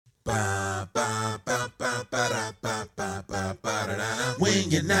When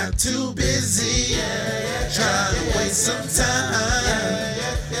you're not too busy, trying to waste some time.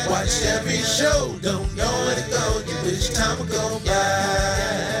 Watched every show, don't know where to go. You wish time would go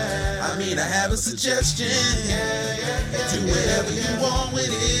by. I mean, I have a suggestion. Do whatever you want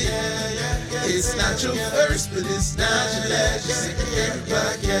with it. It's not your first, but it's not your last. Your second favorite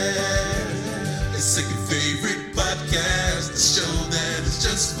podcast. Your second favorite podcast. The show that is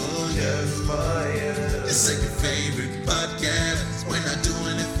just for you. Your second favorite podcast. We're not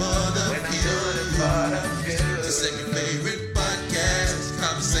doing it for the few. Your second favorite podcast.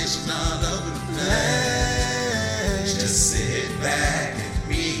 Conversation all over the place. Just sit back and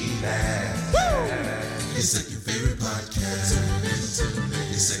relax. Woo! Your second favorite podcast.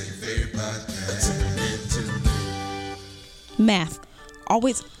 Your second favorite podcast. Math.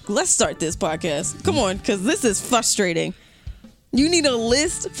 Always, let's start this podcast. Come on, because this is frustrating. You need a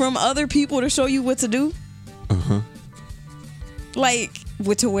list from other people to show you what to do? Like,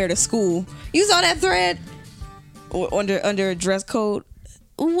 what to wear to school. You saw that thread? Or under a dress code?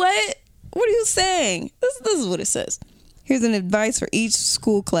 What? What are you saying? This is what it says. Here's an advice for each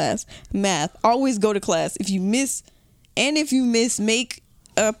school class. Math. Always go to class. If you miss, make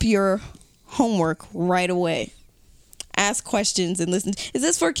up your homework right away. Ask questions and listen. Is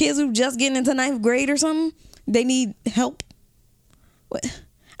this for kids who just getting into 9th grade or something? They need help? What?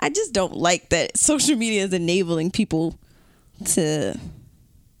 I just don't like that social media is enabling people to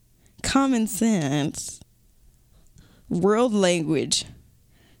common sense, world language,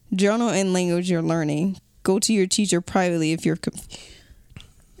 journal and language you're learning. Go to your teacher privately if you're confused.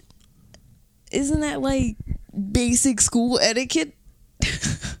 Isn't that like basic school etiquette?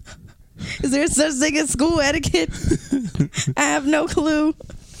 Is there such thing as school etiquette? I have no clue.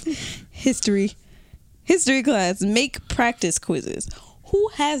 History class. Make practice quizzes. Who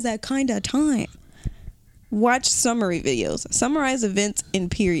has that kind of time? Watch summary videos. Summarize events in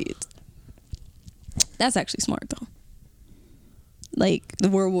periods. That's actually smart though. Like the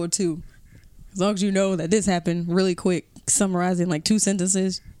World War II. As long as you know that this happened really quick, summarizing like 2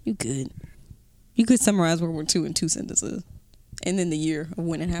 sentences, you good. You could summarize World War II in 2 sentences. And then the year of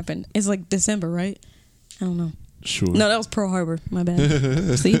when it happened. It's like December, right? I don't know. Sure. No, that was Pearl Harbor. My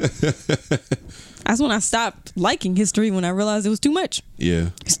bad. See? That's when I stopped liking history, when I realized it was too much. Yeah.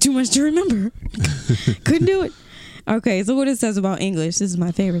 It's too much to remember. Couldn't do it. Okay, so what it says about English. This is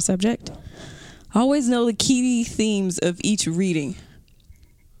my favorite subject. Always know the key themes of each reading.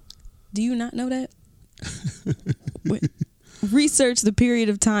 Do you not know that? What? Research the period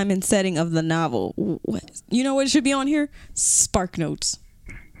of time and setting of the novel. What? You know what should be on here? Spark Notes.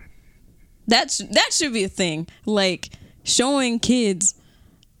 That should be a thing. Like showing kids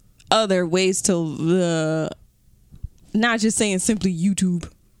other ways to not just saying simply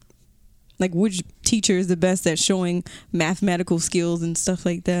YouTube. Like which teacher is the best at showing mathematical skills and stuff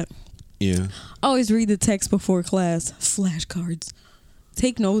like that. Yeah. Always read the text before class. Flashcards.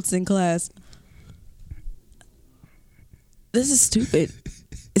 Take notes in class. This is stupid.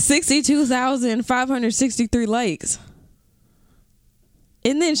 62,563 likes.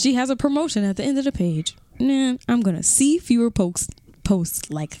 And then she has a promotion at the end of the page. Nah, I'm going to see fewer posts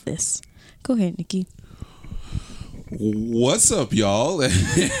like this. Go ahead, Nikki. What's up, y'all?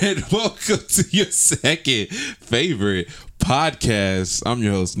 And welcome to your second favorite podcast. I'm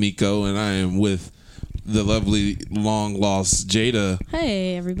your host, Nico, and I am with the lovely long-lost Jada.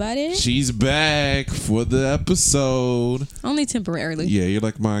 Hey, everybody. She's back for the episode. Only temporarily. Yeah, you're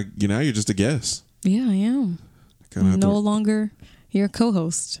like you're just a guest. Yeah, I am. No longer your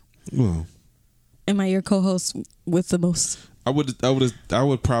co-host. Well, am I your co-host with the most? I would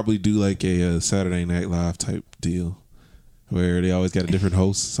probably do like a Saturday Night Live type deal where they always got a different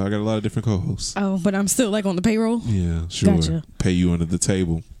host. So I got a lot of different co-hosts. Oh, but I'm still like on the payroll? Yeah, sure. Gotcha. Pay you under the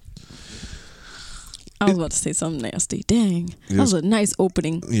table. I was about to say something nasty. Dang. That was a nice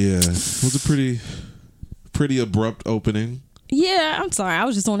opening. Yeah. It was a pretty abrupt opening. Yeah, I'm sorry. I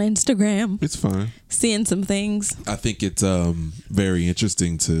was just on Instagram. It's fine. Seeing some things. I think it's very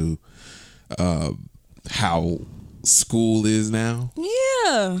interesting to how school is now.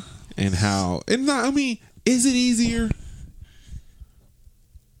 Yeah. And is it easier?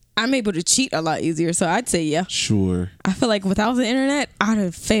 I'm able to cheat a lot easier, so I'd say yeah. Sure. I feel like without the internet, I'd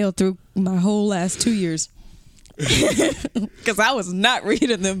have failed through my whole last 2 years. Because I was not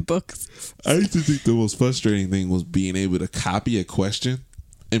reading them books. I used to think the most frustrating thing was being able to copy a question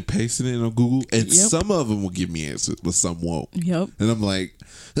and pasting it on Google, and some of them will give me answers, but some won't. Yep. And I'm like,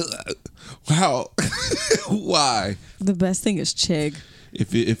 how? Why? The best thing is Chegg.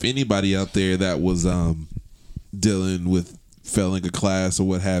 If anybody out there that was dealing with failing a class or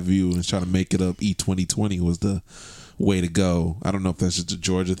what have you and trying to make it up, E2020 was the way to go. I don't know if that's just a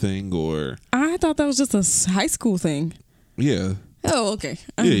Georgia thing or... I thought that was just a high school thing. Yeah. Oh, okay.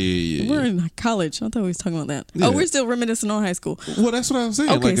 Yeah. We're in college. I thought we was talking about that. Yeah. Oh, we're still reminiscing on high school. Well, that's what I was saying.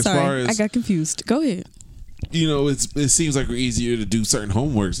 Okay, like, as sorry. far as, I got confused. Go ahead. you know, it seems like we're easier to do certain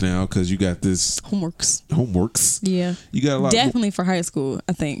homeworks now because you got this homeworks. Yeah. You got a lot. Definitely for high school,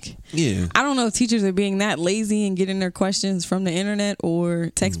 I think. Yeah. I don't know if teachers are being that lazy and getting their questions from the internet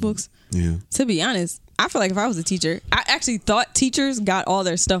or textbooks. Yeah. To be honest, I feel like if I was a teacher, I actually thought teachers got all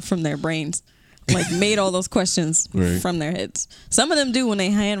their stuff from their brains. Like made all those questions Right. from their heads. Some of them do when they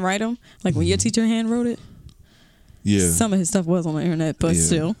hand write them. Like when your teacher hand wrote it. Yeah. Some of his stuff was on the internet, but Yeah.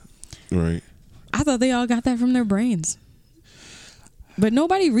 still. Right. I thought they all got that from their brains. But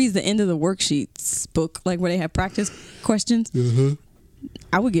nobody reads the end of the worksheets book, like where they have practice questions.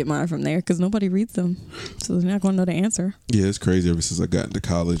 I would get mine from there because nobody reads them. So they're not going to know the answer. Yeah, it's crazy. Ever since I got into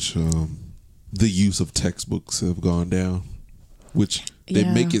college, the use of textbooks have gone down, which they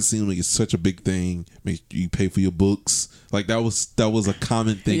Yeah. make it seem like it's such a big thing. Make you pay for your books. Like that was a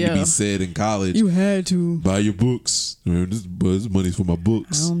common thing to Yeah. be said in college. You had to. Buy your books. This money's for my I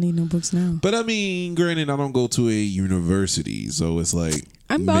books. don't need no books now. But I mean, granted, I don't go to a university, so it's like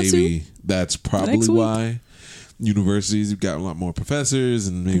I'm about maybe that's probably Next week. why universities have got a lot more professors,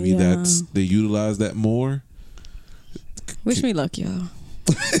 and maybe Yeah. they utilize that more. Wish me luck, y'all.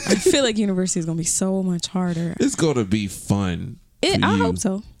 I feel like university is going to be so much harder. It's gonna be fun. for I you. hope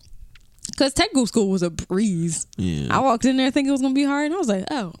so. Because technical school was a breeze. Yeah. I walked in there thinking it was going to be hard, and I was like,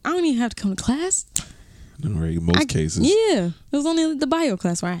 oh, I don't even have to come to class. Right, in most cases. Yeah. It was only the bio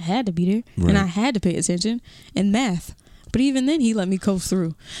class where I had to be there, Right. and I had to pay attention, and math. But even then, he let me coast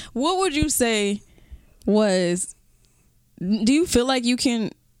through. What would you say was... Do you feel like you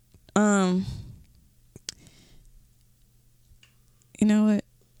can... you know what?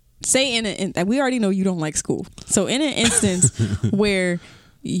 Say we already know you don't like school. So in an instance where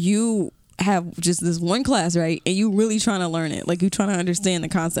you have just this one class, right? And you really trying to learn it. Like you trying to understand the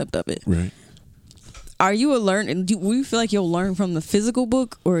concept of it. Right. Are you a learner? Do you feel like you'll learn from the physical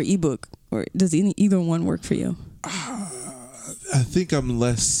book or ebook? Or does either one work for you? I think I'm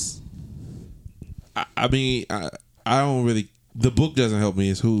less. I mean, I don't really. The book doesn't help me.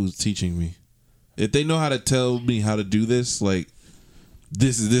 It's who's teaching me. If they know how to tell me how to do this, like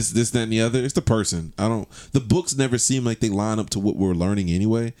this is this, that, and the other, it's the person. I don't. The books never seem like they line up to what we're learning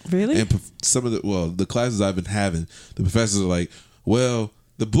anyway. Really? And some of the classes I've been having, the professors are like, well,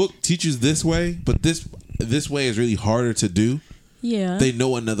 the book teaches this way, but this way is really harder to do. Yeah. They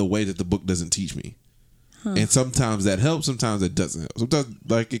know another way that the book doesn't teach me. And sometimes that helps, sometimes it doesn't help. Sometimes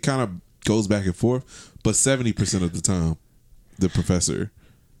like it kind of goes back and forth, but 70% of the time the professor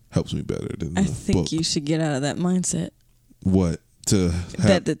helps me better than the I think book. you should get out of that mindset What? To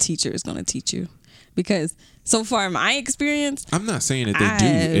that the teacher is going to teach you. Because so far in my experience, I'm not saying that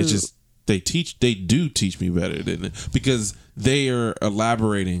they do. It's just they do teach me better than because they are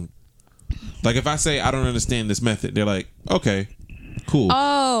elaborating. Like if I say I don't understand this method, they're like, okay, cool.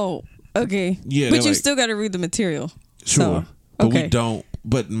 oh, okay. Yeah, But they're you like- still got to read the material. Sure. So, But okay. we don't.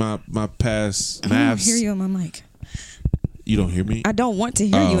 But my past I don't maths. hear you on my mic. You don't hear me? I don't want to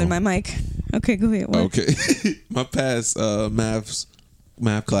hear you Oh. in my mic. Okay, go ahead. What? Okay. My past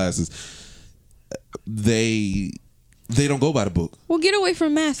math classes, they don't go by the book. Well, get away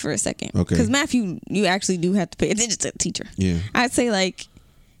from math for a second. Okay. Because math, you actually do have to pay attention to the teacher. Yeah. I'd say like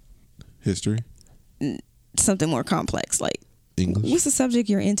History, something more complex. Like, English. what's the subject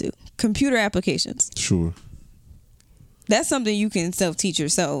you're into? Computer applications. Sure. That's something you can self-teach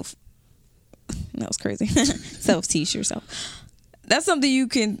yourself. That was crazy. Self-teach yourself. That's something you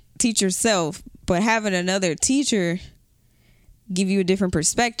can teach yourself, but having another teacher give you a different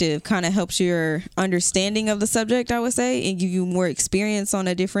perspective kind of helps your understanding of the subject, I would say, and give you more experience on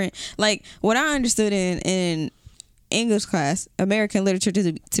a different, like what I understood in English class, American literature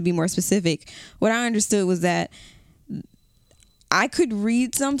to be more specific, what I understood was that I could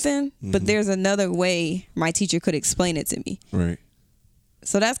read something, but there's another way my teacher could explain it to me. Right.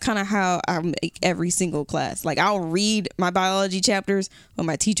 So that's kind of how I make every single class. Like I'll read my biology chapters, but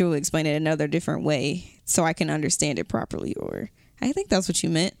my teacher will explain it another different way so I can understand it properly. Or I think that's what you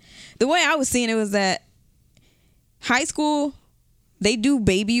meant. The way I was seeing it was that high school, they do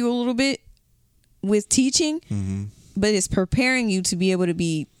baby you a little bit with teaching, but it's preparing you to be able to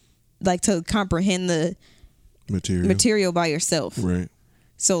be like to comprehend the material by yourself. Right.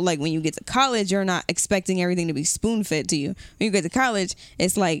 So like when you get to college, you're not expecting everything to be spoon fed to you. When you get to college,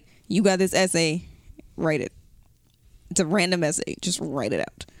 it's like you got this essay, write it. It's a random essay, just write it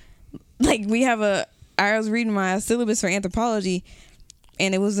out. Like I I was reading my syllabus for anthropology,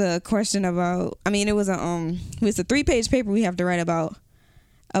 and it was a question about. I mean, it was a 3-page paper we have to write about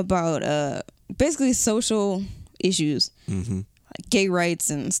basically social issues, like gay rights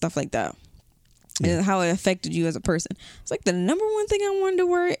and stuff like that, and how it affected you as a person. It's like the number one thing I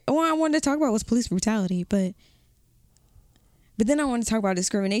wanted to talk about was police brutality, but then I wanted to talk about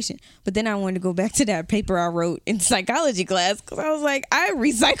discrimination. But then I wanted to go back to that paper I wrote in psychology class because I was like, I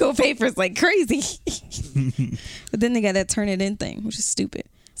recycle papers like crazy. But then they got that turn it in thing, which is stupid.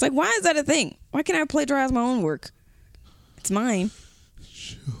 It's like, why is that a thing? Why can't I plagiarize my own work? It's mine.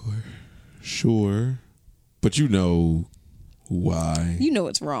 Sure. But you know why. You know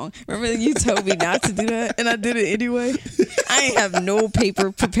it's wrong. Remember you told me not to do that, and I did it anyway? I ain't have no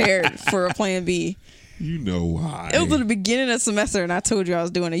paper prepared for a plan B. You know why. It was at the beginning of the semester, and I told you I was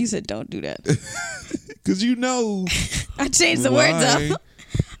doing it. You said, don't do that. Because you know. I changed the words up.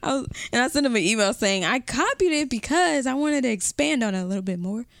 I sent him an email saying, I copied it because I wanted to expand on it a little bit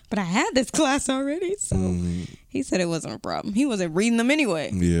more, but I had this class already. So he said it wasn't a problem. He wasn't reading them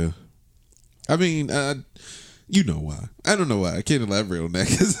anyway. Yeah. I mean, you know why. I don't know why. I can't elaborate on that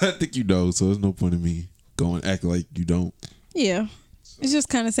because I think you know, so there's no point in me going act like you don't. Yeah. It's just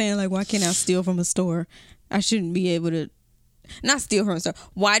kind of saying, like, why can't I steal from a store? I shouldn't be able to. Not steal from a store.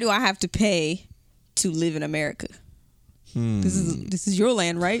 Why do I have to pay to live in America? This is your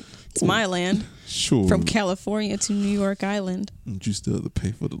land, right? It's my land. Sure. From California to New York Island. But you still have to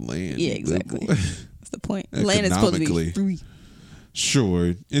pay for the land. Yeah, exactly. That's the point. Land is supposed to be free.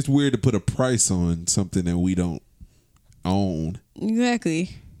 Sure. It's weird to put a price on something that we don't own.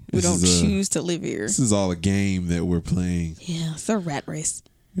 Exactly. We don't choose to live here. This is all a game that we're playing. Yeah, it's a rat race.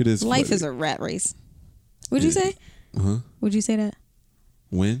 It is. Life is a rat race. Would you say? Would you say that?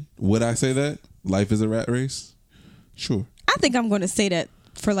 When? Would I say that? Life is a rat race? Sure. I think I'm going to say that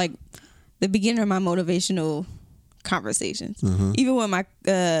for like the beginning of my motivational conversations. Even with my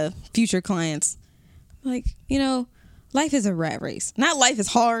future clients. Like, you know, life is a rat race. Not life is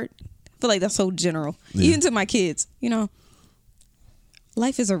hard. I feel like that's so general. Yeah. Even to my kids, you know.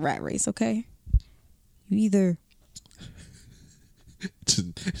 Life is a rat race, okay? You either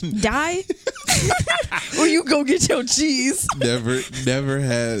die or you go get your cheese. Never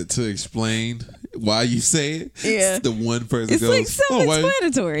had to explain why you say it. Yeah. It's the one person it's goes, like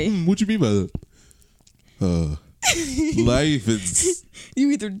self-explanatory. What you mean by that? Life is... You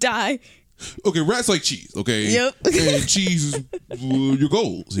either die... Okay, rats like cheese, okay? Yep. And cheese is your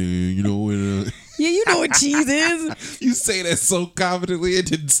goals, you know. Yeah, you know what cheese is. You say that so confidently, and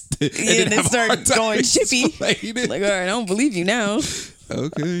then start going chippy. Like, all right, I don't believe you now.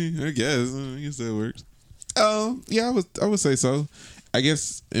 Okay, I guess that works. Yeah, I would say so. I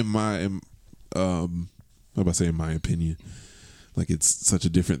guess in my opinion, like it's such a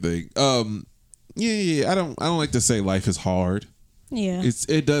different thing. Yeah. I don't like to say life is hard. Yeah.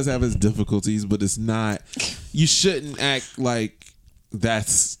 It does have its difficulties, but it's not. You shouldn't act like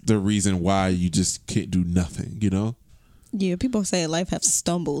that's the reason why you just can't do nothing, you know? Yeah, people say life has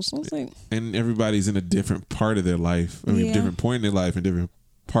stumbles. I was like, and everybody's in a different part of their life. I mean, different point in their life in different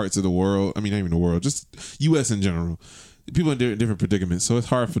parts of the world. I mean, not even the world, just U.S. in general. People in different predicaments, so it's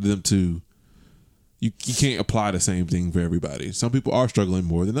hard for them to. You can't apply the same thing for everybody. Some people are struggling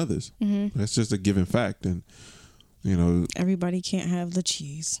more than others. That's just a given fact, and you know, everybody can't have the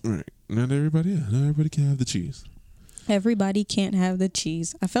cheese. Right? Not everybody can have the cheese. Everybody can't have the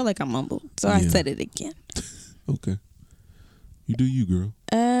cheese. I felt like I mumbled, so I said it again. Okay. You do you, girl.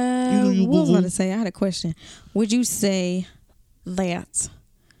 What was I about to say? I had a question. Would you say that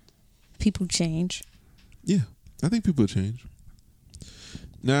people change? Yeah, I think people change.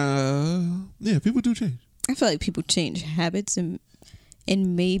 Yeah, people do change. I feel like people change habits and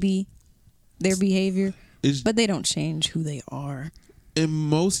maybe their behavior, but they don't change who they are.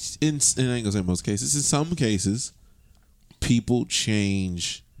 And I ain't gonna say most cases. In some cases, people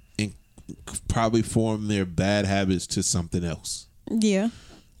change and probably form their bad habits to something else. Yeah.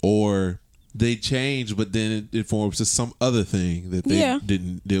 Or they change, but then it forms to some other thing that they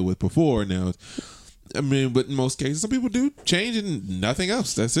didn't deal with before. Now, I mean, but in most cases, some people do change and nothing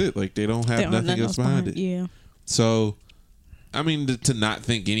else. That's it. Like they don't have nothing else behind it. Yeah. So, I mean, to not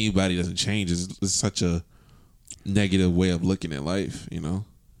think anybody doesn't change is such a negative way of looking at life, you know?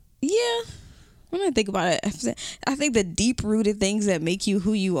 Yeah. When I think about it, I think the deep-rooted things that make you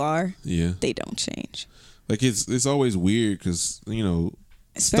who you are, they don't change. Like, it's always weird because, you know...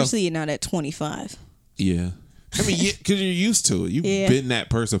 Especially you're not at 25. Yeah. I mean, because you're used to it. You've been that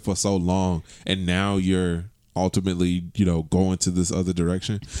person for so long, and now you're ultimately, you know, going to this other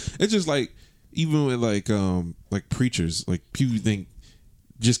direction. It's just like, even with like preachers, like people think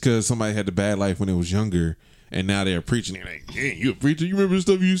just because somebody had the bad life when it was younger, and now they're preaching. They're like, "Hey, you a preacher? You remember the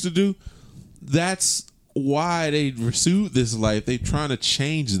stuff you used to do?" That's why they pursued this life. They're trying to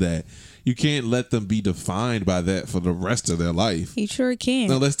change that. You can't let them be defined by that for the rest of their life. You sure can.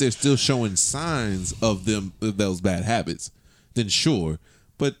 Unless they're still showing signs of those bad habits, then sure.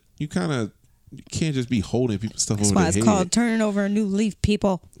 But you can't just be holding people's stuff That's over why their it's head. called turning over a new leaf,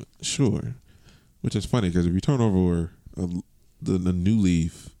 people. Sure. Which is funny because if you turn over the new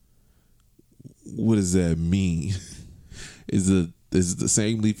leaf, what does that mean? Is it the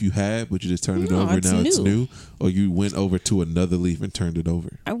same leaf you had, but you just turned it over and now it's new? Or you went over to another leaf and turned it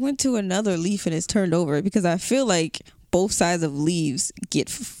over? I went to another leaf and it's turned over because I feel like both sides of leaves get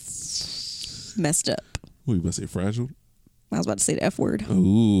messed up. What, you about to say fragile? I was about to say the F word.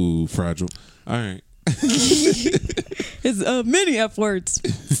 Ooh, fragile. All right. It's many F words.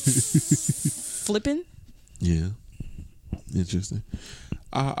 Flipping? Yeah. Interesting.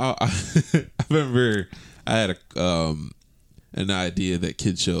 I remember I had an idea that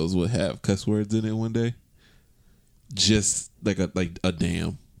kid shows would have cuss words in it one day. Just like a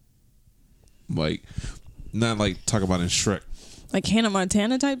damn. Like, not like talk about in Shrek. Like Hannah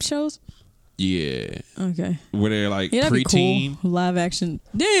Montana type shows? Yeah. Okay. Where they're like Yeah, that'd preteen. be cool. Live action.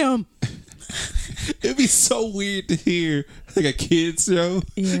 Damn. It'd be so weird to hear like a kid's show.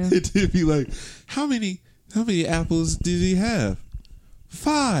 Yeah. It'd be like, how many apples did he have?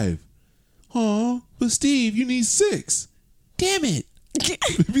 5. Oh, but Steve, you need 6. Damn it.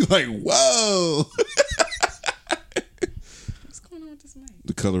 It'd be like, whoa. What's going on with this mic?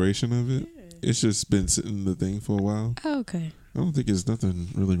 The coloration of it. Yeah. It's just been sitting in the thing for a while. Oh, okay. I don't think there's nothing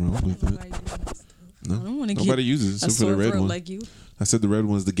really wrong with it. No, I don't want to nobody uses it a except for the sore red throat one. like you. I said the red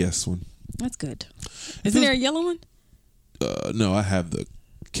one's the guest one. That's good. Isn't there a yellow one? No, I have the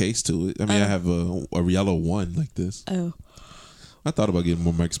case to it. I mean, I have a yellow one like this. Oh. I thought about getting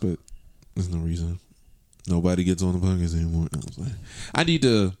more mics, but there's no reason. Nobody gets on the podcast anymore. I was like, I need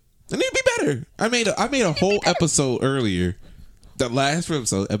to be better. I made a whole episode earlier. The last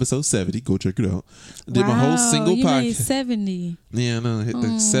episode 70. Go check it out. I did my whole single you made podcast. 70. Yeah, no, I hit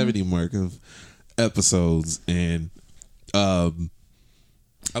the 70 mark of episodes, and I'm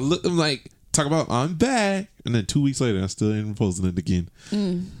like, talk about I'm back, and then 2 weeks later I still ain't posting it again.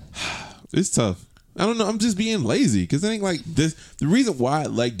 It's tough. I don't know. I'm just being lazy because I ain't like this. The reason why I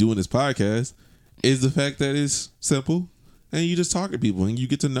like doing this podcast is the fact that it's simple and you just talk to people and you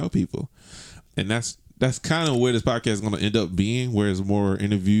get to know people, and that's kind of where this podcast is going to end up being, where it's more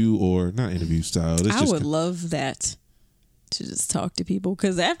interview or not interview style. I would love that, to just talk to people,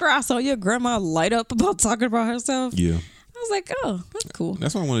 because after I saw your grandma light up about talking about herself, yeah, I was like, oh, that's cool.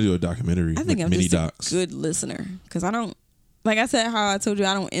 That's why I want to do a documentary. I think like I'm mini just docs. a good listener, because I don't, like I said, how I told you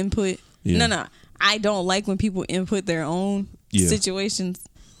I don't input. Yeah. No, I don't like when people input their own Yeah. situations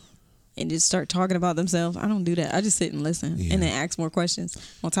and just start talking about themselves. I don't do that. I just sit and listen and then ask more questions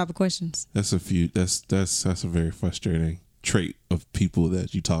on top of questions. That's a very frustrating trait of people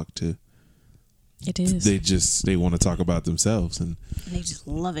that you talk to. It is. They want to talk about themselves, and they just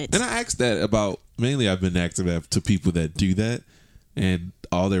love it. I asked that about, mainly I've been asking that to people that do that, and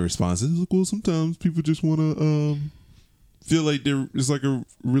all their responses is like, well, sometimes people just want to feel like it's like a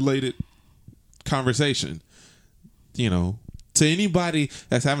related conversation, you know. To anybody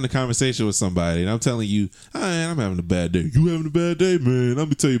that's having a conversation with somebody, and I'm telling you, I'm having a bad day. You having a bad day, man? Let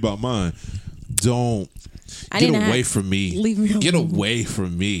me tell you about mine. Don't get away from me. Leave me alone. Get away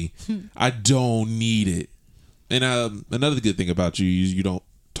from me. I don't need it. And another good thing about you is you don't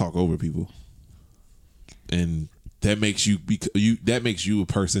talk over people, and that makes you a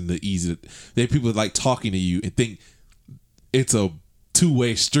person that people like talking to you and think it's a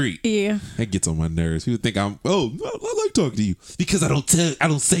two-way street. Yeah, that gets on my nerves. People think I like talking to you because I don't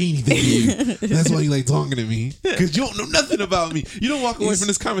say anything to you. That's why you like talking to me, because you don't know nothing about me. You don't walk away from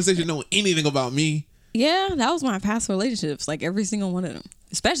this conversation knowing anything about me. Yeah, that was my past relationships. Like every single one of them,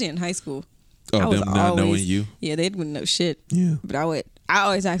 especially in high school. Oh, them not knowing you. Yeah, they didn't know shit. Yeah, but I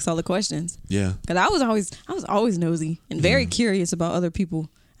always asked all the questions. Yeah, because I was always nosy and very curious about other people.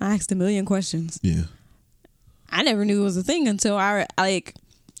 I asked a million questions. Yeah. I never knew it was a thing until I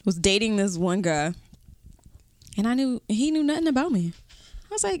was dating this one guy, and he knew nothing about me.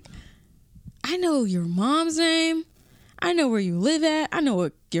 I was like, I know your mom's name, I know where you live at, I know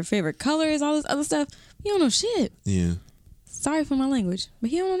what your favorite color is, all this other stuff. You don't know shit. Yeah. Sorry for my language, but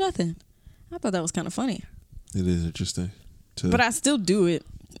he don't know nothing. I thought that was kind of funny. It is interesting. But I still do it.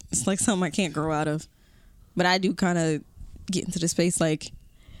 It's like something I can't grow out of. But I do kind of get into the space like,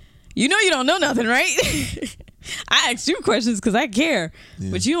 you know, you don't know nothing, right? I ask you questions because I care,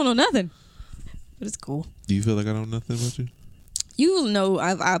 but you don't know nothing. But it's cool. Do you feel like I don't know nothing about you? You know, I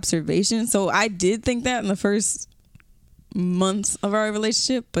have observation. So I did think that in the first months of our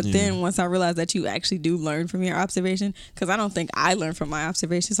relationship, but then once I realized that you actually do learn from your observation, because I don't think I learned from my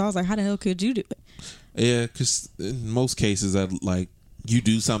observation, so I was like, how the hell could you do it? Yeah, because in most cases, I like you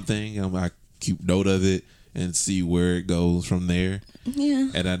do something, I keep note of it and see where it goes from there. Yeah.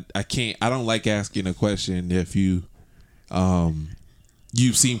 And I don't like asking a question if you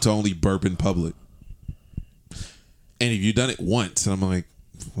seem to only burp in public. And if you've done it once, and I'm like,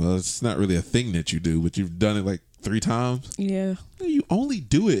 well, it's not really a thing that you do, but you've done it like 3 times. Yeah. You only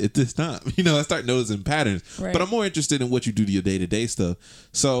do it at this time. I start noticing patterns. Right. But I'm more interested in what you do to your day-to-day stuff.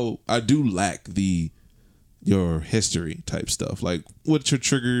 So I do lack your history type stuff. Like, what's your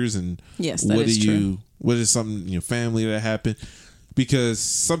triggers and yes, that is true. What is something in your family that happened? Because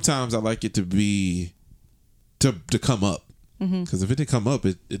sometimes I like it to be to come up. Because if it didn't come up,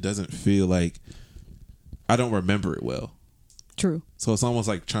 it doesn't feel like I don't remember it well. True. So it's almost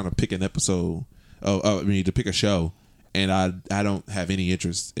like trying to pick an episode. To pick a show, and I don't have any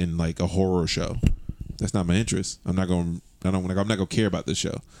interest in like a horror show. That's not my interest. I'm not gonna care about this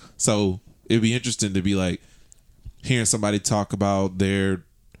show. So it'd be interesting to be like hearing somebody talk about their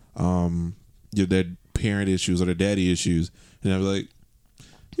parent issues or their daddy issues, and I'd be like,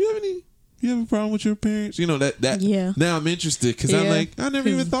 you have a problem with your parents? Yeah. Now I'm interested because I'm like, I never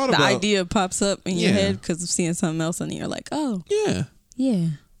even thought about the idea pops up in your head because of seeing something else, and you're like, oh yeah.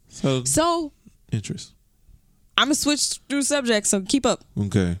 So interest. I'm gonna switch through subjects, so keep up.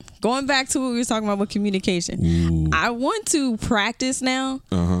 Okay. Going back to what we were talking about with communication. Ooh. I want to practice now.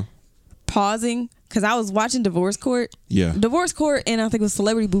 Pausing, because I was watching Divorce Court. Yeah. Divorce Court, and I think it was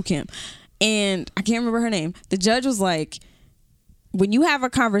Celebrity Boot Camp, and I can't remember her name. The judge was like, when you have a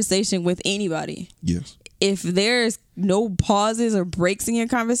conversation with anybody, yes, if there's no pauses or breaks in your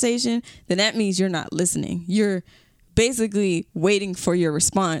conversation, then that means you're not listening. You're basically waiting for your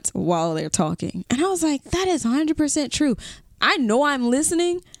response while they're talking. And I was like, that is 100% true. I know I'm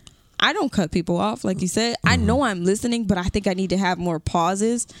listening. I don't cut people off, like you said. I know I'm listening, but I think I need to have more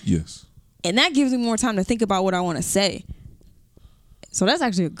pauses. Yes. And that gives me more time to think about what I want to say. So that's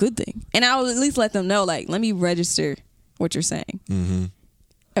actually a good thing. And I'll at least let them know, like, let me register what you're saying. Mm-hmm.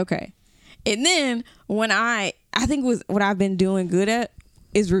 Okay. And then when I think what I've been doing good at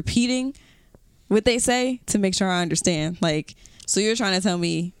is repeating what they say to make sure I understand. Like, so you're trying to tell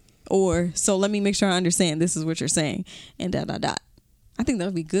me, or so let me make sure I understand this is what you're saying, and ... I think that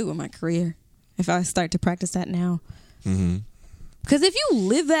would be good with my career if I start to practice that now. Mm-hmm. Because if you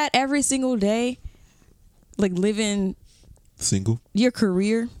live that every single day, like living single your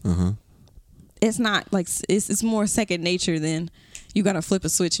career, it's not like it's more second nature than you got to flip a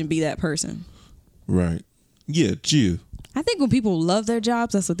switch and be that person. Right. Yeah, Jill. I think when people love their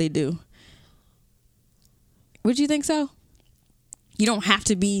jobs, that's what they do. Would you think so? You don't have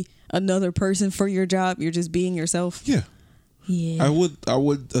to be another person for your job. You're just being yourself. Yeah. Yeah. I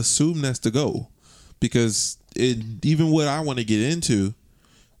would assume that's the goal, because even what I want to get into,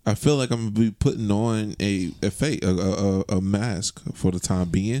 I feel like I'm gonna be putting on a mask for the time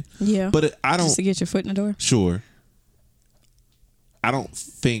being. Yeah. But I don't, just to get your foot in the door. Sure. I don't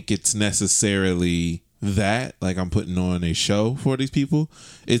think it's necessarily that, like I'm putting on a show for these people.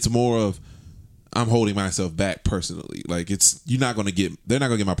 It's more of I'm holding myself back personally. Like they're not gonna get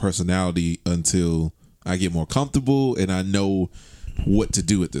my personality until I get more comfortable and I know what to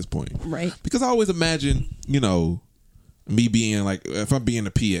do at this point. Right. Because I always imagine, me being like, if I'm being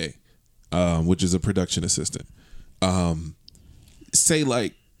a PA, which is a production assistant, say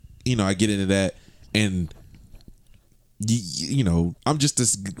like, I get into that and I'm just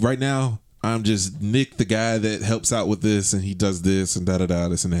this right now. I'm just Nick, the guy that helps out with this, and he does this and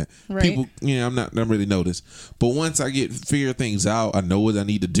this and that. Right. People, I'm not really noticed. But once I figure things out, I know what I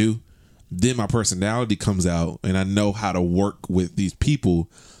need to do. Then my personality comes out, and I know how to work with these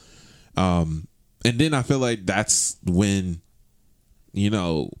people. And then I feel like that's when,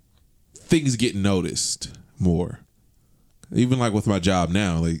 things get noticed more. Even like with my job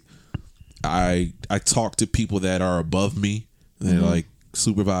now, like I talk to people that are above me. They're like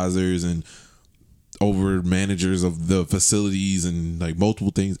supervisors and over managers of the facilities and like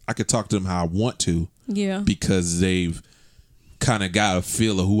multiple things. I could talk to them how I want to. Yeah. Because they've kind of got a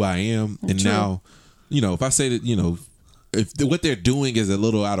feel of who I am. And True. Now, if I say that, if what they're doing is a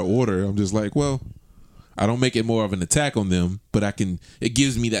little out of order, I'm just like, well, I don't make it more of an attack on them, but it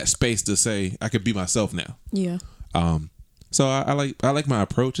gives me that space to say I could be myself now. Yeah. So I like my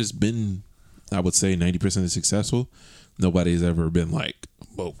approach. It's been, I would say, 90% successful. Nobody's ever been like,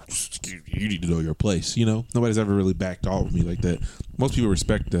 well, you need to know your place. You know, nobody's ever really backed off of me like that. Most people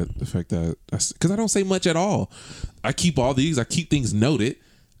respect the fact that because I don't say much at all. I keep things noted,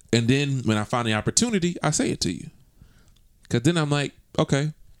 and then when I find the opportunity, I say it to you. Because then I'm like,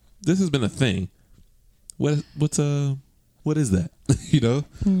 okay, this has been a thing. What is that? You know?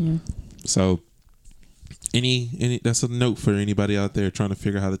 Mm-hmm. So any that's a note for anybody out there trying to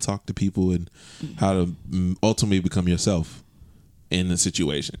figure out how to talk to people and how to ultimately become yourself in the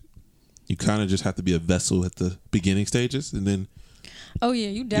situation. You kind of just have to be a vessel at the beginning stages, and then Oh yeah,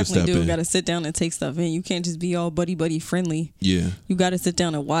 you definitely step do in. got to sit down and take stuff in. You can't just be all buddy friendly. yeah, You got to sit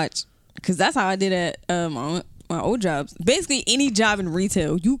down and watch, because that's how I did at my old jobs. Basically, any job in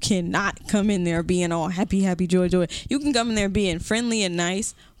retail, you cannot come in there being all happy, joy. You can come in there being friendly and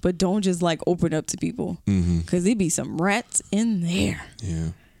nice, but don't just like open up to people, because there be some rats in there. yeah.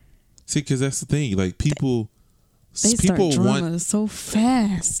 See, because that's the thing. Like people Start drama so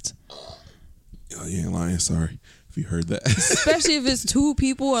fast. Oh, you ain't lying. Sorry if you heard that. Especially if it's two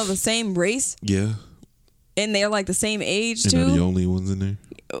people of the same race Yeah, and they're like the same age and they're the too. only ones in there.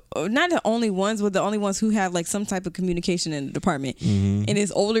 Not the only ones, but the only ones who have like some type of communication in the department. And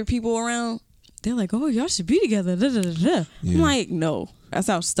it's older people around. They're like, "Oh, y'all should be together." Da, da, da, da. Yeah. I'm like, no, that's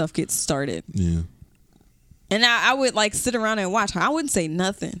how stuff gets started. Yeah, And I would like sit around and watch. I wouldn't say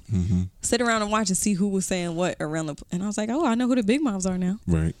nothing. Sit around and watch and see who was saying what around the. And I was like, oh, I know who the big moms are now.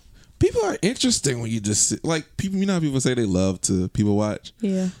 right. People are interesting when you just sit, like people. You know how people say they love to people watch.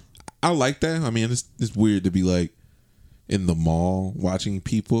 Yeah. I like that. I mean, it's weird to be like in the mall watching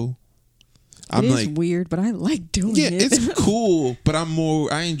people. I'm It is like, weird, but I like doing yeah, it. it's cool, but I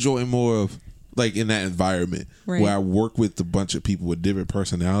enjoy more of like in that environment Right. where I work with a bunch of people with different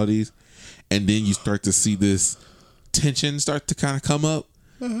personalities, and then you start to see this tension start to kind of come up,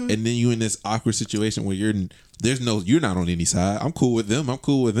 and then you in this awkward situation where you're not on any side. I'm cool with them.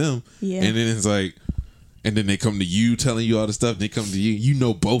 Yeah. And then it's like, and then they come to you telling you all the stuff. They come to you. You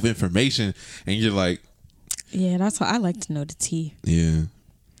know both information, and you're like, Yeah, that's why I like to know the tea. yeah.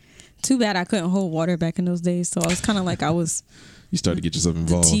 Too bad I couldn't hold water back in those days, so I was kind of like I was You start to get yourself the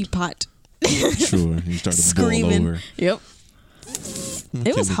involved. teapot. Sure. You start to boil Screaming. over. Yep. Can't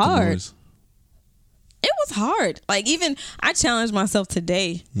It was make the hard. noise. It was hard. Like even I challenged myself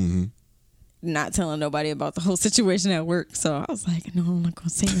today, Mm-hmm. not telling nobody about the whole situation at work. So I was like, no, I'm not gonna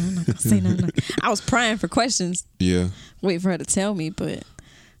say nothing. I'm not gonna say nothing. I was prying for questions, Yeah. wait for her to tell me, but I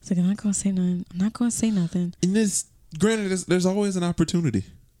was like, I'm not gonna say nothing. I'm not gonna say nothing. And granted, there's always an opportunity.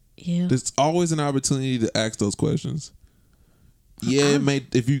 Yeah. There's always an opportunity to ask those questions. Yeah, it may.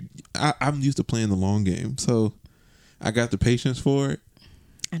 I'm used to playing the long game, so I got the patience for it.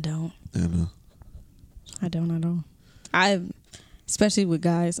 I don't. And I don't. Especially with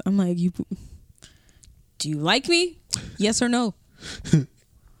guys, I'm like, do you like me? Yes or no?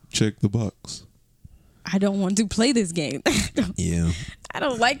 check the box. I don't want to play this game. Yeah, I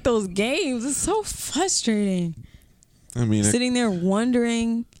don't like those games. It's so frustrating. I mean, Sitting there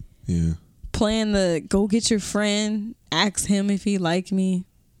wondering, yeah. playing the go get your friend, ask him if he like me.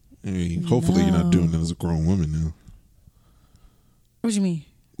 I mean, hopefully you're not No. doing that as a grown woman now. What do you mean?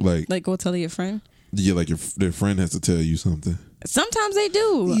 Like Go tell your friend? yeah, like their friend has to tell you something. Sometimes they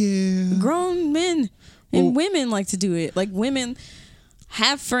do. Yeah, Grown men and women like to do it. Like women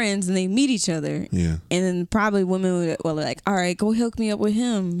have friends and they meet each other. yeah, And then probably women will like, all right, go hook me up with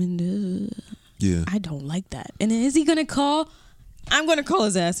him. And yeah, I don't like that. And then is he going to call? I'm going to call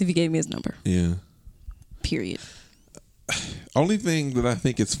his ass if he gave me his number. yeah. Period. Only thing that I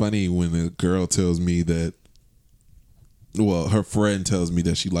think it's funny when a girl tells me that, well, her friend tells me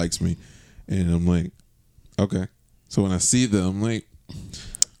that she likes me, and I'm like, okay. So when I see them, I'm like,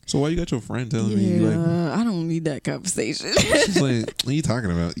 so why you got your friend telling me you like me? I don't need that conversation. She's like, what are you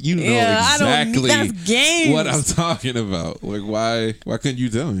talking about? You know I don't exactly that's games. what I'm talking about. Like, why couldn't you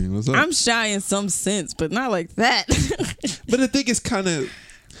tell me? What's up? I'm shy in some sense, but not like that. But I think it's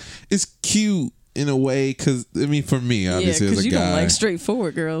cute in a way, because I mean, for me, obviously, as a you guy, don't like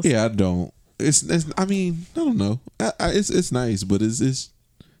straightforward girls. yeah, I don't. It's I mean, I don't know. It's nice, but it's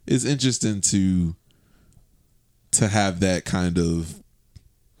interesting to have that kind of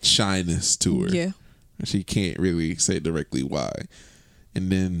shyness to her. Yeah. She can't really say directly why,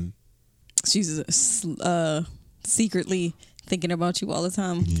 and then She's secretly thinking about you all the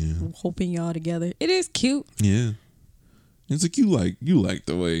time, hoping y'all together. It is cute. yeah, it's like you like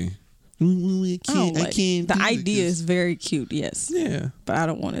the way. I can't. The idea is very cute, yes. Yeah, But I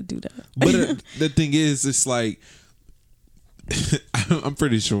don't want to do that. but the thing is, it's like I'm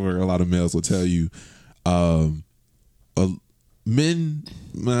pretty sure a lot of males will tell you, men.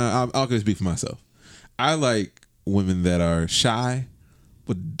 I'll just speak for myself. I like women that are shy,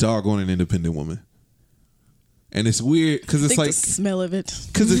 a doggone an independent woman. And it's weird because it's like the smell of it.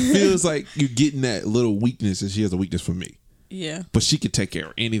 Because it feels like you're getting that little weakness, and she has a weakness for me. Yeah. But she could take care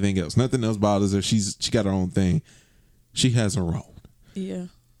of anything else. Nothing else bothers her. She got her own thing. She has her own. Yeah.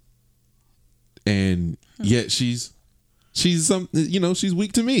 And yet she's something, she's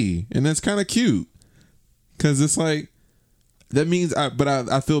weak to me, and that's kind of cute. Because it's like that means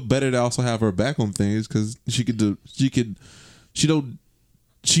I feel better to also have her back on things because she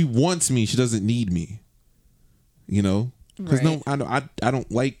wants me. She doesn't need me. Because right. I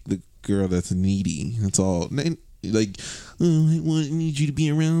don't like the girl that's needy. That's all. Like, oh, I need you to be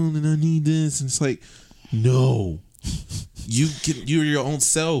around, and I need this, and it's like, no, you're your own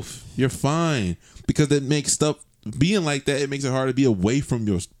self. You're fine, because that makes stuff being like that. It makes it hard to be away from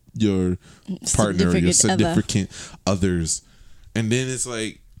your partner or your significant others, and then it's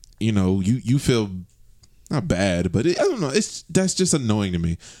like, you feel not bad, but I don't know. That's just annoying to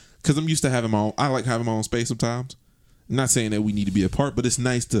me because I'm used to having my own. I like having my own space sometimes. I'm not saying that we need to be apart, but it's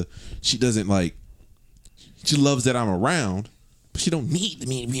nice she doesn't like, she loves that I'm around, but she don't need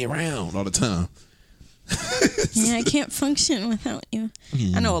me to be around all the time. Yeah, I can't function without you.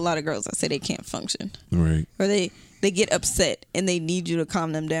 I know a lot of girls that say they can't function. Right. Or they get upset and they need you to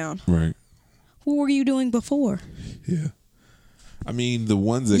calm them down. Right. What were you doing before? Yeah. I mean, the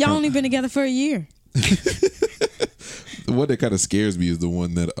ones that... Y'all only been together for a year. The one that kind of scares me is the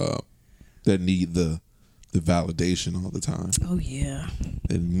one that need the validation all the time. Oh, yeah.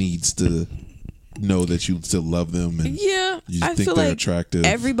 It needs to know that you still love them, and yeah, you I think feel they're like attractive.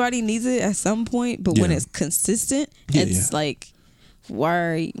 Everybody needs it at some point, but when it's consistent, it's like,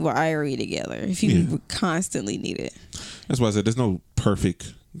 why are we together if you constantly need it? That's why I said there's no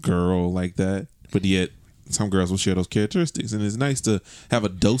perfect girl like that, but yet some girls will share those characteristics, and it's nice to have a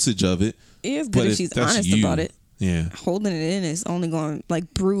dosage of it. It is good if she's honest about it. Yeah, holding it in is only going to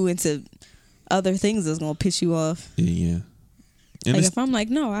brew into other things that's going to piss you off. Yeah. And if I'm like,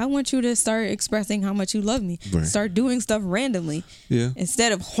 no, I want you to start expressing how much you love me. Right. Start doing stuff randomly. Yeah.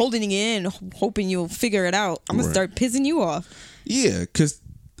 Instead of holding it in and hoping you'll figure it out, I'm going to start pissing you off. Yeah, because,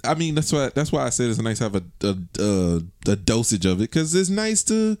 I mean, that's why I said it's nice to have a dosage of it, because it's nice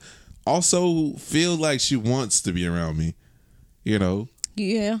to also feel like she wants to be around me,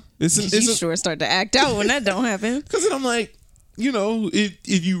 Yeah. You sure start to act out when that don't happen. Because then I'm like,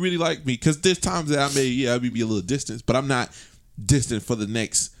 if you really like me, because there's times that I may be a little distant, but I'm not distant for the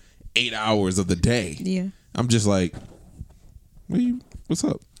next 8 hours of the day. Yeah. I'm just like, what's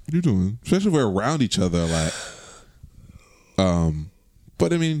up? What you doing? Especially if we're around each other a lot.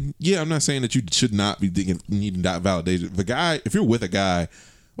 But I mean, I'm not saying that you should not be needing that validation. If you're with a guy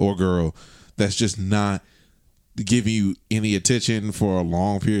or a girl that's just not giving you any attention for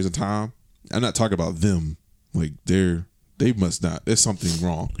long periods of time, I'm not talking about them. Like they must not. There's something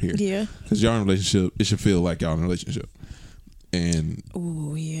wrong here. Yeah. Because y'all in a relationship, it should feel like y'all in a relationship. And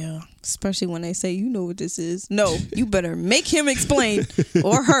oh yeah, especially when they say, you know what this is. No, you better make him explain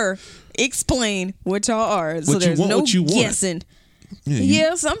or her explain what y'all are. So there's no guessing.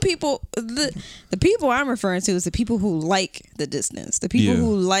 Yeah, some people, the people I'm referring to is the people who like the distance, the people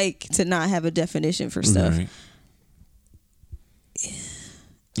who like to not have a definition for stuff. Right.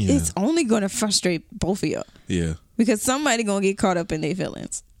 Yeah. It's only going to frustrate both of y'all. Yeah, because somebody gonna get caught up in their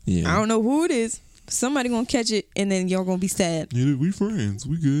feelings. Yeah, I don't know who it is. Somebody gonna catch it, and then y'all gonna be sad. Yeah, we friends.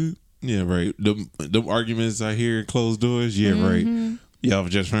 We good. Yeah, right. The arguments I hear in closed doors. Yeah, right. Y'all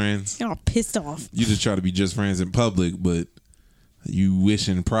just friends. Y'all pissed off. You just try to be just friends in public, but you wish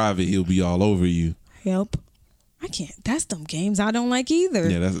in private he'll be all over you. Yep. I can't. That's them games I don't like either.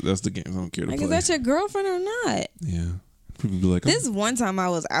 Yeah, that's the games I don't care to play. Is that your girlfriend or not? Yeah. People be like, this one time I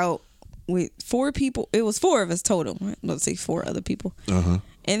was out with 4 people. It was 4 of us total. Let's say 4 other people.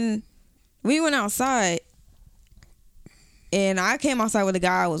 And we went outside, and I came outside with the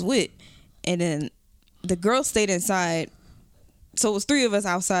guy I was with, and then the girl stayed inside. So it was 3 of us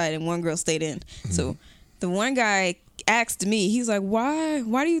outside, and 1 girl stayed in. So the one guy asked me, he's like, why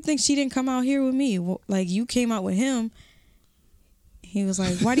do you think she didn't come out here with me? Well, like, you came out with him. He was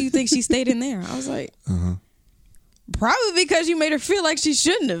like, why do you think she stayed in there? I was like, probably because you made her feel like she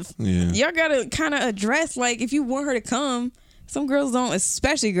shouldn't have. Yeah. Y'all gotta kind of address, like, if you want her to come. Some girls don't,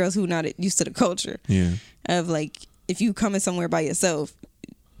 especially girls who not used to the culture. Yeah. Of like, if you coming somewhere by yourself,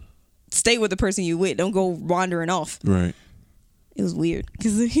 stay with the person you with. Don't go wandering off. Right. It was weird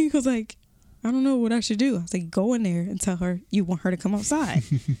because he was like, I don't know what I should do. I was like, go in there and tell her you want her to come outside.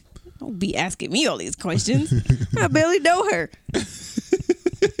 Don't be asking me all these questions. I barely know her.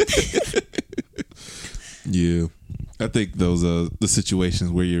 Yeah. I think those are the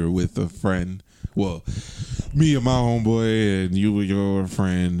situations where you're with a friend. Well, me and my homeboy and you with your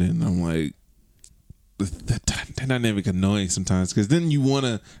friend, and I'm like, that dynamic annoying sometimes because then you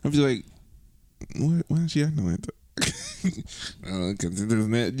wanna. I'm just like, why is she acting like that? Because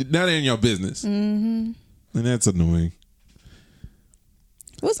now they're in your business, and that's annoying.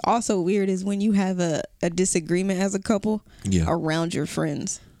 What's also weird is when you have a disagreement as a couple around your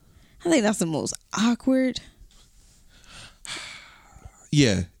friends. I think that's the most awkward.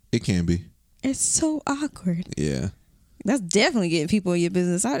 Yeah, it can be. It's so awkward. Yeah. That's definitely getting people in your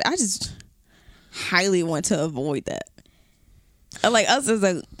business. I just highly want to avoid that. Like us as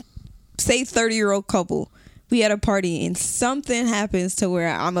a, say, 30-year-old couple, we at a party and something happens to where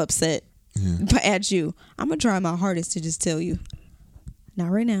I'm upset at you. I'm going to try my hardest to just tell you,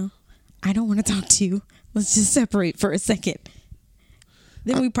 not right now. I don't want to talk to you. Let's just separate for a second.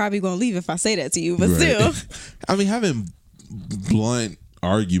 Then we probably going to leave if I say that to you, but still. I mean, having blunt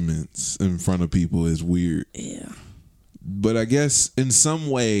arguments in front of people is weird. Yeah. But I guess in some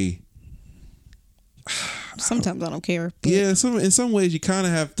way, sometimes I don't care. Yeah, in some ways you kind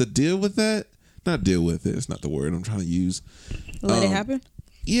of have to deal with that. Not deal with it. It's not the word I'm trying to use. Let it happen?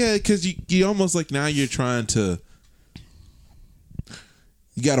 Yeah, because you almost like now you're trying to,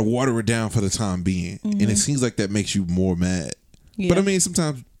 you got to water it down for the time being. And it seems like that makes you more mad. Yeah. But I mean,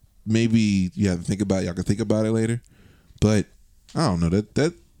 sometimes maybe you have to think about it. Y'all can think about it later. But I don't know.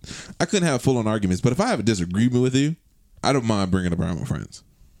 That I couldn't have full on arguments. But if I have a disagreement with you, I don't mind bringing it up around my friends.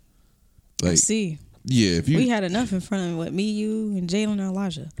 Like, I see. Yeah, if you, we had enough in front of what me, you, and Jalen and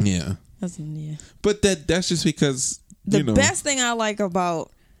Elijah. Yeah. Yeah. But that's just because the best thing I like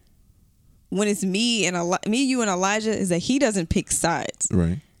about when it's me, you, and Elijah is that he doesn't pick sides.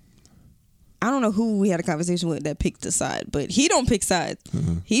 Right. I don't know who we had a conversation with that picked a side, but he don't pick sides.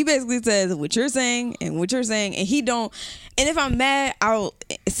 He basically says what you're saying and what you're saying, and he don't. And if I'm mad, I'll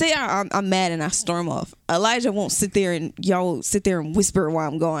say I'm mad and I storm off. Elijah won't sit there and y'all sit there and whisper while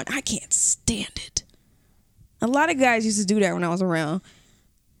I'm going. I can't stand it. A lot of guys used to do that when I was around.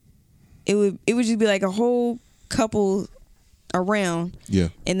 It would just be like a whole couple around,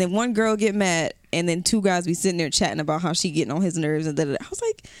 and then one girl get mad, and then two guys be sitting there chatting about how she getting on his nerves and da-da-da. I was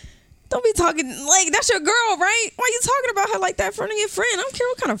like, don't be talking like that's your girl, right? Why you talking about her like that in front of your friend? I don't care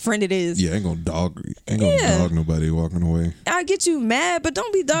what kind of friend it is. Yeah, ain't gonna dog nobody walking away. I get you mad, but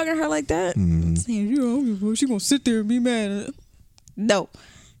don't be dogging her like that. Saying she gonna sit there and be mad. No,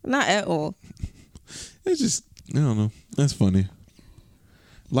 not at all. It's just, I don't know. That's funny.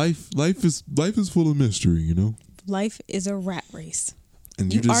 Life is full of mystery, you know. Life is a rat race.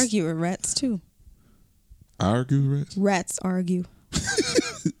 And you argue with rats too. I argue with rats? Rats argue.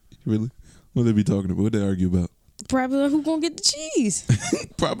 Really? What they be talking about? What they argue about? Probably who gonna get the cheese.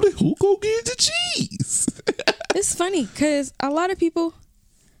 Probably who gonna get the cheese. It's funny because a lot of people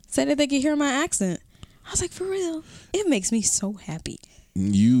say that they can hear my accent. I was like, for real? It makes me so happy.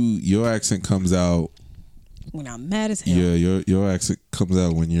 Your accent comes out when I'm mad as hell. Yeah, your accent comes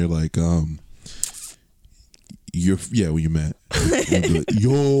out when you're like, when you're mad. Like,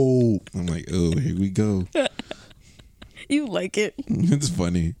 yo, I'm like, oh, here we go. You like it? It's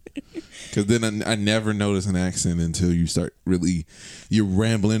funny because then I never notice an accent until you start you're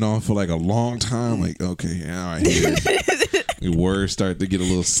rambling on for like a long time. Like, okay, all right, your words start to get a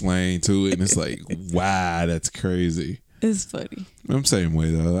little slang to it, and it's like, wow, that's crazy. It's funny. I'm the same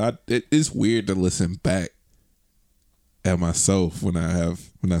way though. It's weird to listen back at myself when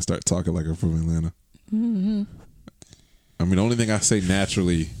I start talking like I'm from Atlanta. Mm-hmm. I mean, the only thing I say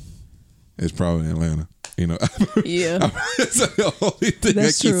naturally is probably Atlanta. You know, yeah, that's the only thing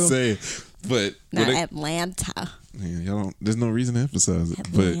that's I can say. But not Atlanta. Yeah, y'all don't. There's no reason to emphasize it.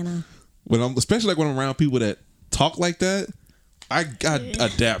 Atlanta. But when especially like when I'm around people that talk like that, I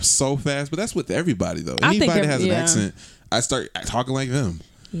adapt so fast. But that's with everybody though. Anybody that has an accent, I start talking like them.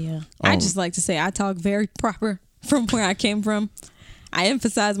 Yeah, I just like to say I talk very proper from where I came from. I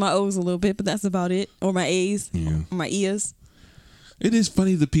emphasize my O's a little bit, but that's about it. Or my A's, or my E's. It is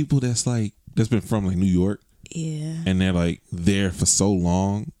funny the people that's been from like New York. Yeah. And they're like there for so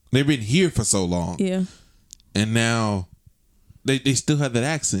long. They've been here for so long. Yeah. And now they still have that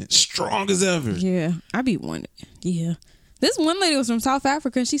accent. Strong as ever. Yeah. I be wondering. Yeah. This one lady was from South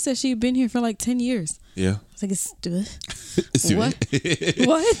Africa and she said she'd been here for like 10 years. Yeah. I was like, what?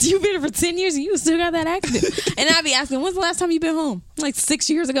 What? You've been here for 10 years and you still got that accent? And I'd be asking, when's the last time you been home? Like 6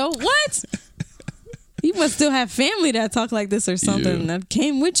 years ago? What? You must still have family that talk like this or something that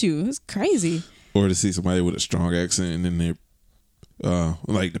came with you. It's crazy. Or to see somebody with a strong accent and then they're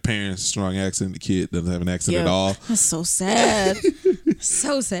like the parents strong accent, the kid doesn't have an accent at all. That's so sad.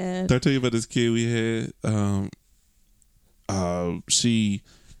 So sad. Did I tell you about this kid we had? She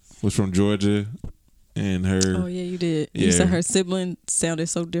was from Georgia and her. Oh yeah, you did. You said her sibling sounded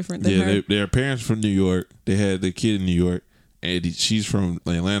so different than her. Their parents from New York. They had the kid in New York, and she's from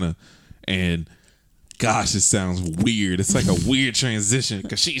Atlanta. And gosh, it sounds weird. It's like a weird transition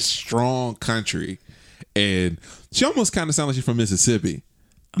because she's strong country, and she almost kind of sounds like she's from Mississippi.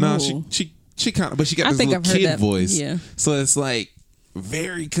 No, she kind of, but she got this little kid voice. Yeah. So it's like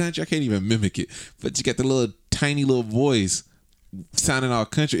very country. I can't even mimic it, but she got the little tiny little voice sounding all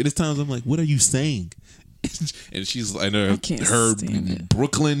country. And it's times I'm like, what are you saying? And she's like, her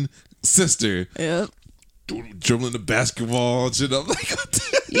Brooklyn sister. Yep. Dribbling the basketball and shit. I'm like,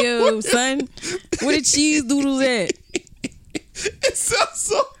 yo, son, where the cheese doodles at? It sounds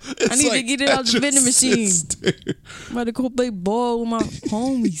so. I need to get it out the vending machine. I'm about to go play ball with my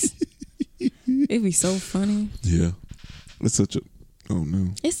homies. It'd be so funny. Yeah. It's such a. Oh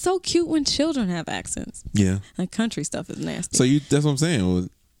no. It's so cute when children have accents. Yeah. Like country stuff is nasty. So that's what I'm saying.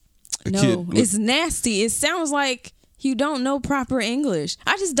 No, it's nasty. It sounds like you don't know proper English.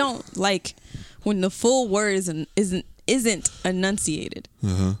 I just don't like when the full word isn't enunciated.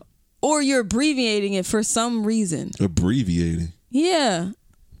 Uh-huh. Or you're abbreviating it for some reason. Abbreviating? Yeah.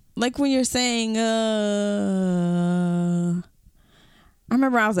 Like when you're saying, I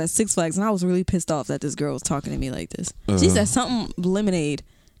remember I was at Six Flags and I was really pissed off that this girl was talking to me like this. She said something lemonade.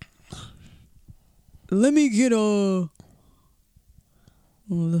 Let me get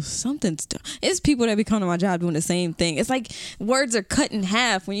something. It's people that be coming to my job doing the same thing. It's like words are cut in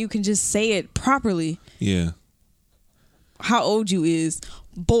half when you can just say it properly. Yeah. How old you is,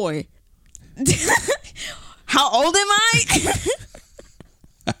 boy? How old am I?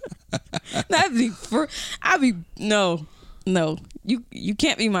 No. You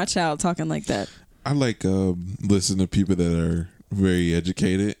can't be my child talking like that. I like listening to people that are very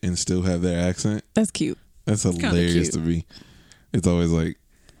educated and still have their accent. That's cute. That's hilarious to me. It's always like,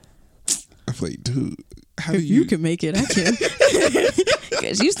 I'm like, dude, how if do you can make it, I can.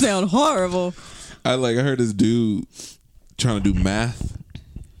 Because you sound horrible. I heard this dude trying to do math,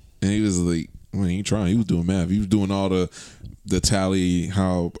 and he was like, well, he was doing math. He was doing all the tally,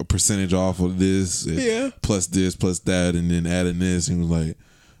 how a percentage off of this, plus this, plus that, and then adding this. He was like,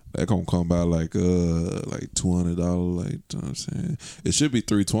 that gonna come by like $200. Like, you know what I'm saying? It should be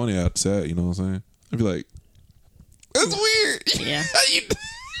 $320 outside. You know what I'm saying? I'd be like, that's weird. Yeah.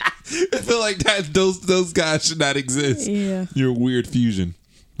 I feel like that those guys should not exist. Yeah. You're a weird fusion.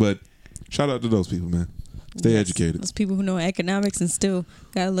 But shout out to those people, man. Stay educated. Those people who know economics and still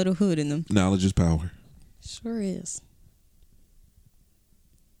got a little hood in them. Knowledge is power. Sure is.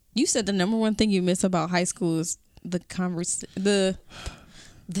 You said the number one thing you miss about high school is the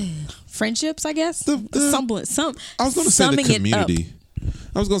friendships, I guess. I was going to say the community.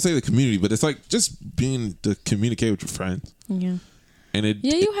 I was going to say the community, but it's like just being to communicate with your friends. Yeah. And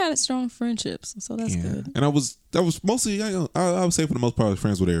you had strong friendships, so that's good. And that was mostly, I would say for the most part, I was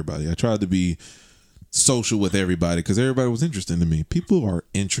friends with everybody. I tried to be social with everybody because everybody was interesting to me. People are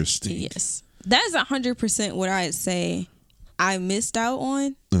interesting. Yes. That's 100% what I'd say I missed out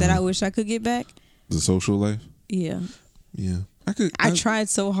on that I wish I could get back. The social life? Yeah. Yeah. I tried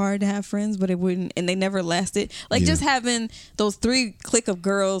so hard to have friends, but it wouldn't, and they never lasted. Like just having those 3 clique of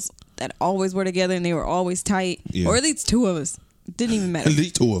girls that always were together and they were always tight, or at least 2 of us. Didn't even matter. At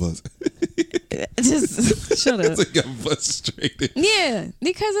least 2 of us. Just shut up. It's like I'm frustrated. Yeah,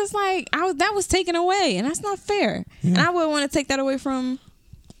 because it's like that was taken away, and that's not fair. Yeah. And I wouldn't want to take that away from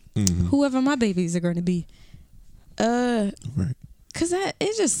whoever my babies are going to be. Right. Because it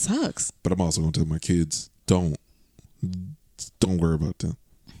just sucks. But I'm also going to tell my kids, don't worry about them.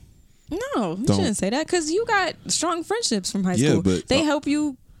 No, you shouldn't say that because you got strong friendships from high school. Yeah, but they help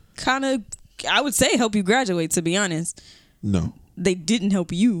you help you graduate, to be honest. No. They didn't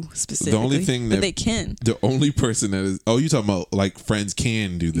help you specifically. The only thing that they can. The only person that is. Oh, you talking about like friends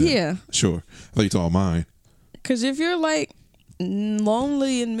can do that? Yeah. Sure. I thought you talking about mine. Because if you're like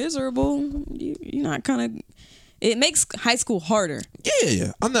lonely and miserable, you're not kind of. It makes high school harder.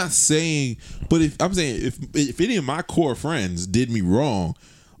 Yeah. I'm not saying, but if any of my core friends did me wrong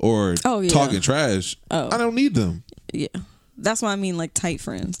or talking trash, I don't need them. Yeah. That's why I mean like tight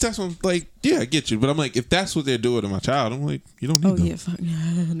friends. That's what I'm like, yeah, I get you. But I'm like, if that's what they're doing to my child, I'm like, you don't need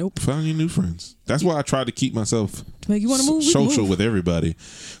them. Nope. Find your new friends. That's why I try to keep myself you want to move, social with everybody.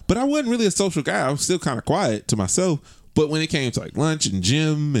 But I wasn't really a social guy. I was still kind of quiet to myself. But when it came to like lunch and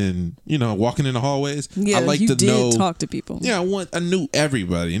gym and, walking in the hallways, I like to know. Talk to people. Yeah, I knew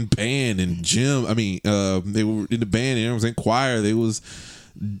everybody in band and gym. I mean, they were in the band and I was in choir. They was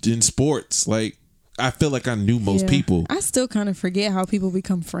in sports. Like, I feel like I knew most people. I still kind of forget how people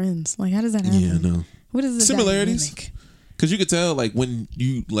become friends. Like, how does that happen? Yeah, no. What is the similarities? Because you could tell, like, when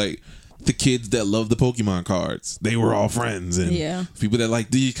you, like, the kids that love the Pokemon cards. They were all friends, and Yeah. people that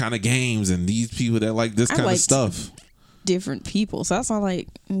like these kind of games, and these people that like this kind of liked stuff. different people. So that's all like,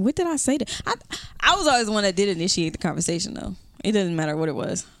 what did I say to I was always the one that did initiate the conversation though. It doesn't matter what it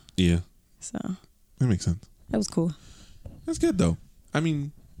was. Yeah, So that makes sense. that was cool. That's good though. I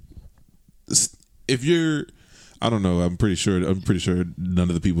mean, if you're, I don't know. I'm pretty sure none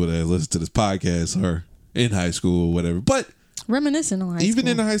of the people that listen to this podcast are in high school or whatever. But Reminiscing on high even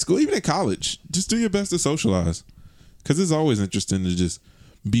school. in high school, even in college, just do your best to socialize, because it's always interesting to just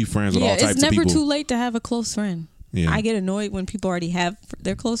be friends with all types it's of never people. too late to have a close friend. Yeah. I get annoyed when people already have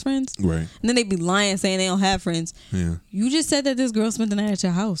their close friends. Right. And then they be lying saying they don't have friends. Yeah. You just said that this girl spent the night at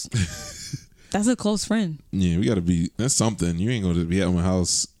your house. That's a close friend. Yeah, we gotta be. That's something. You ain't gonna be at my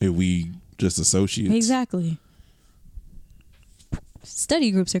house if we just associates. Exactly.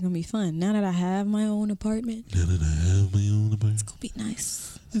 Study groups are gonna be fun. Now that I have my own apartment, Now that I have my own apartment, it's gonna be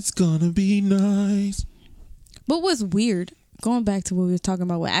nice. it's gonna be nice. But what's weird, going back to what we were talking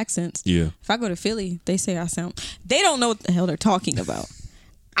about with accents, Yeah. if I go to Philly, they say I sound, they don't know what the hell they're talking about.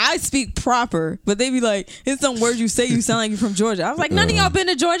 I speak proper, but they be like, it's some words you say you sound like you're from Georgia. I was like, none of y'all been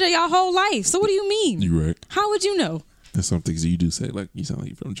to Georgia your whole life. So what do you mean? You right. How would you know? There's some things you do say like you sound like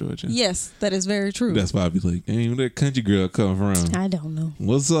you're from Georgia. Yes, that is very true. That's why I be like, hey, where that country girl come from? I don't know.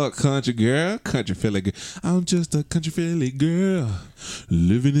 What's up, country girl? Country Philly girl. I'm just a country Philly girl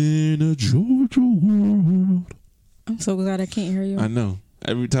living in a Georgia world. I'm so glad I can't hear you. I know.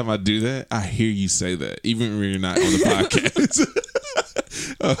 Every time I do that, I hear you say that, even when you're not on the podcast.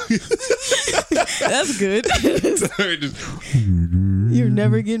 That's good. Sorry, just- You're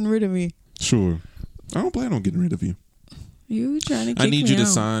never getting rid of me. sure. I don't plan on getting rid of you. You trying to kick I need me you to out.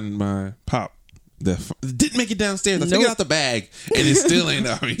 sign my pop that didn't make it downstairs. I took Nope. it out the bag, and it still ain't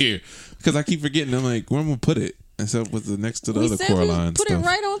out here because I keep forgetting. I'm like, where am I gonna put it? Except with the next to the We other said Coraline put stuff. it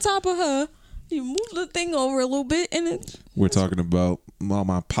right on top of her. You move the thing over a little bit, and it. We're talking about all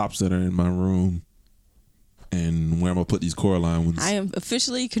my pops that are in my room, and where I'm gonna put these Coraline ones. I am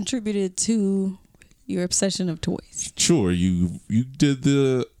officially contributed to your obsession of toys. Sure, you did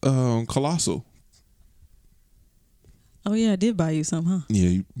the Colossal. Oh yeah, I did buy you some, huh? Yeah,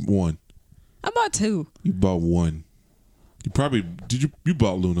 you won. I bought two. You bought one. You probably did. You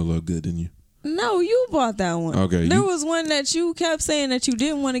bought Luna Lovegood, didn't you? No, you bought that one. Okay, There you- was one that you kept saying that you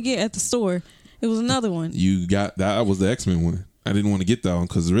didn't want to get at the store. It was another one. You got that was the X-Men one. I didn't want to get that one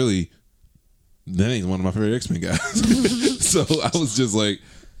because really, that ain't one of my favorite X-Men guys. So I was just like,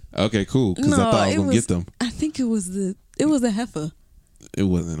 okay, cool, because I thought I was gonna get them. I think it was a heifer. It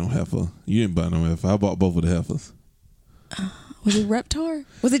wasn't no heifer. You didn't buy no heifer. I bought both of the heifers. Was it Reptar?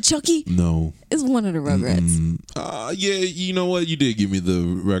 Was it Chucky? No. It's one of the Rugrats. Yeah, you know what? You did give me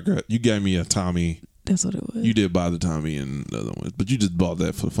the record. You gave me a Tommy. That's what it was. You did buy the Tommy and the other ones, but you just bought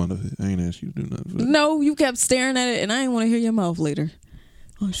that for the fun of it. I ain't asked you to do nothing for that. No, you kept staring at it, and I didn't want to hear your mouth later.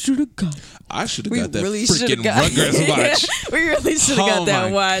 I should have got it. I should have We got that really should freaking have got Rugrats watch. We really should have got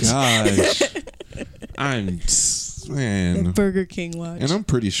that watch. Gosh. Man. That Burger King watch. And I'm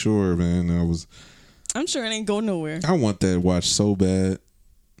pretty sure, man, I'm sure it ain't go nowhere. I want that watch so bad.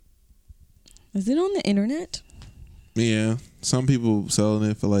 Is it on the internet? Yeah. Some people selling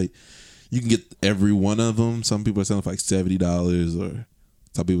it for like, you can get every one of them. Some people are selling for like $70, or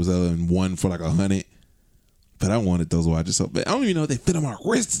some people selling one for like $100. But I wanted those watches so bad. I don't even know if they fit on my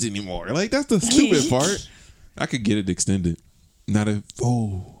wrists anymore. Like, that's the stupid part. I could get it extended. Not if,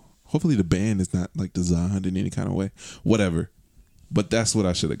 hopefully the band is not like designed in any kind of way. Whatever. But that's what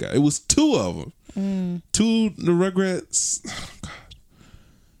I should have got. It was two of them. Two, the Rugrats. Oh, God.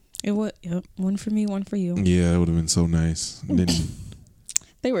 It was. Yep. One for me, one for you. Yeah, it would have been so nice. And then,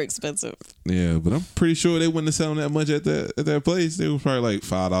 They were expensive. yeah, but I'm pretty sure they wouldn't have sold that much at that place. They was probably like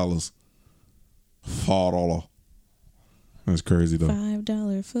 $5. $5. That's crazy though.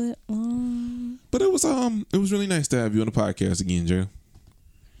 $5 foot long. But it was really nice to have you on the podcast again, Joe.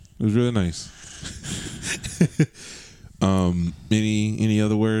 It was really nice. Any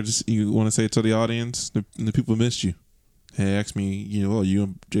other words you want to say to the audience? The people missed you. Hey, ask me, you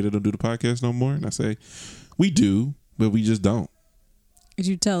and Jada don't do the podcast no more? And I say, we do, but we just don't. Did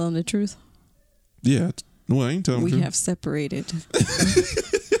you tell them the truth? Yeah. Well, I ain't telling We them. have separated.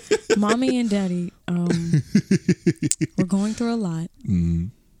 Mommy and Daddy, we're going through a lot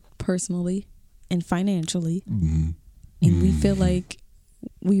personally and financially, and we feel like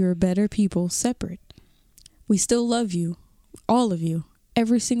we are better people separate. We still love you, all of you,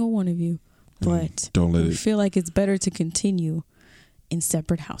 every single one of you, but Don't let we it. feel like it's better to continue in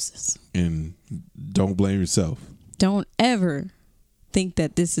separate houses. And don't blame yourself. Don't ever think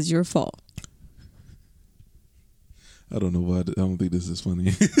that this is your fault. I don't know why. I don't think this is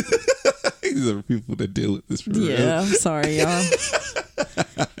funny. These are people that deal with this. For real. Yeah, I'm sorry, y'all.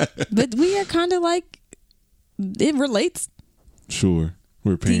 But we are kind of like, it relates. Sure.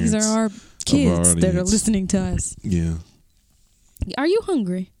 We're parents. These are our kids our that are audience. listening to us. Yeah. Are you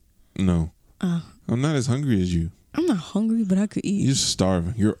hungry? No. I'm not as hungry as you. I'm not hungry, but I could eat. You're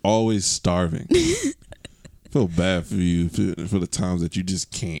starving. You're always starving. I feel bad for you for the times that you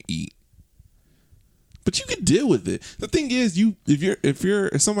just can't eat. But you can deal with it. The thing is,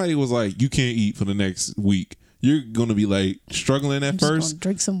 if somebody was like, you can't eat for the next week, you're gonna be like struggling at I'm just first. gonna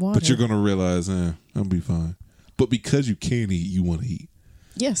drink some water. But you're gonna realize, I'll be fine. But because you can't eat, you want to eat.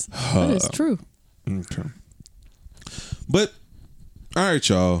 Yes, that is true. Okay. But all right,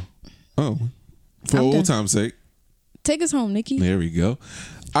 y'all. Oh, for I'm old done. time's sake. Take us home, Nikki. There we go.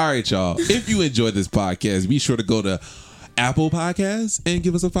 All right, y'all. If you enjoyed this podcast, be sure to go to Apple Podcasts and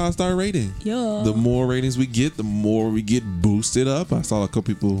give us a 5-star rating. Yeah. The more ratings we get, the more we get boosted up. I saw a couple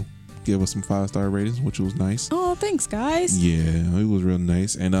people give us some 5-star ratings, which was nice. Oh, thanks, guys. Yeah, it was real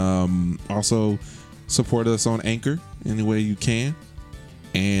nice. And also support us on Anchor any way you can.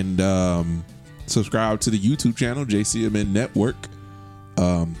 And subscribe to the YouTube channel, JCMN Network.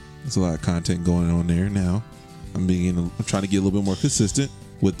 There's a lot of content going on there now. I'm trying to get a little bit more consistent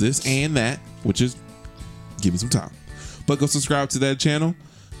with this and that, which is give me some time. But go subscribe to that channel.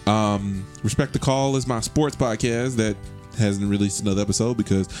 Respect the Call is my sports podcast that hasn't released another episode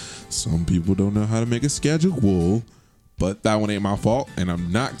because some people don't know how to make a schedule. But that one ain't my fault, and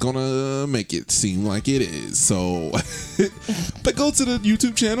I'm not gonna make it seem like it is. So, but go to the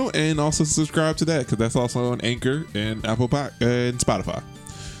YouTube channel and also subscribe to that because that's also on Anchor and Apple and Spotify.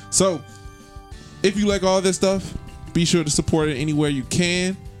 So, if you like all this stuff, be sure to support it anywhere you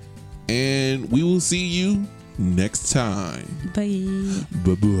can, and we will see you next time. Bye.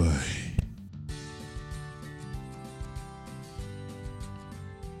 Bye bye.